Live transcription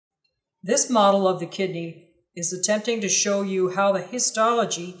This model of the kidney is attempting to show you how the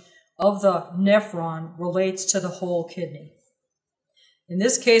histology of the nephron relates to the whole kidney. In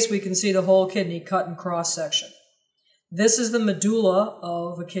this case, we can see the whole kidney cut in cross-section. This is the medulla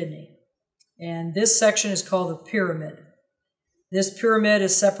of a kidney, and this section is called the pyramid. This pyramid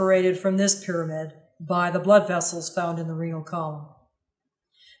is separated from this pyramid by the blood vessels found in the renal column.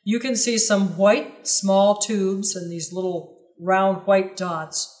 You can see some white small tubes and these little round white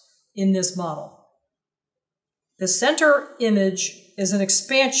dots in this model. The center image is an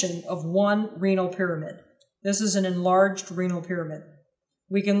expansion of one renal pyramid. This is an enlarged renal pyramid.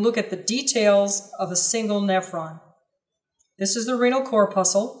 We can look at the details of a single nephron. This is the renal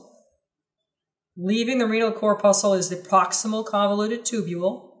corpuscle. Leaving the renal corpuscle is the proximal convoluted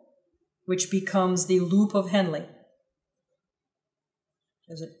tubule, which becomes the loop of Henle.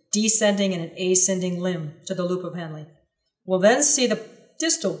 There's a descending and an ascending limb to the loop of Henle. We'll then see the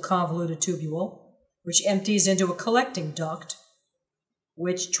distal convoluted tubule, which empties into a collecting duct,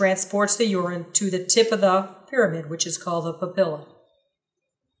 which transports the urine to the tip of the pyramid, which is called the papilla.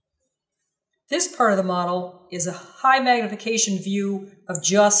 This part of the model is a high magnification view of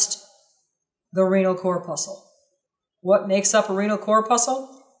just the renal corpuscle. What makes up a renal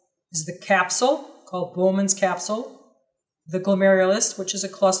corpuscle is the capsule, called Bowman's capsule, the glomerulus, which is a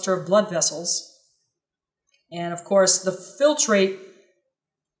cluster of blood vessels, and of course the filtrate,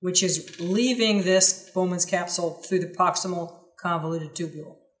 which is leaving this Bowman's capsule through the proximal convoluted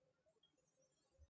tubule.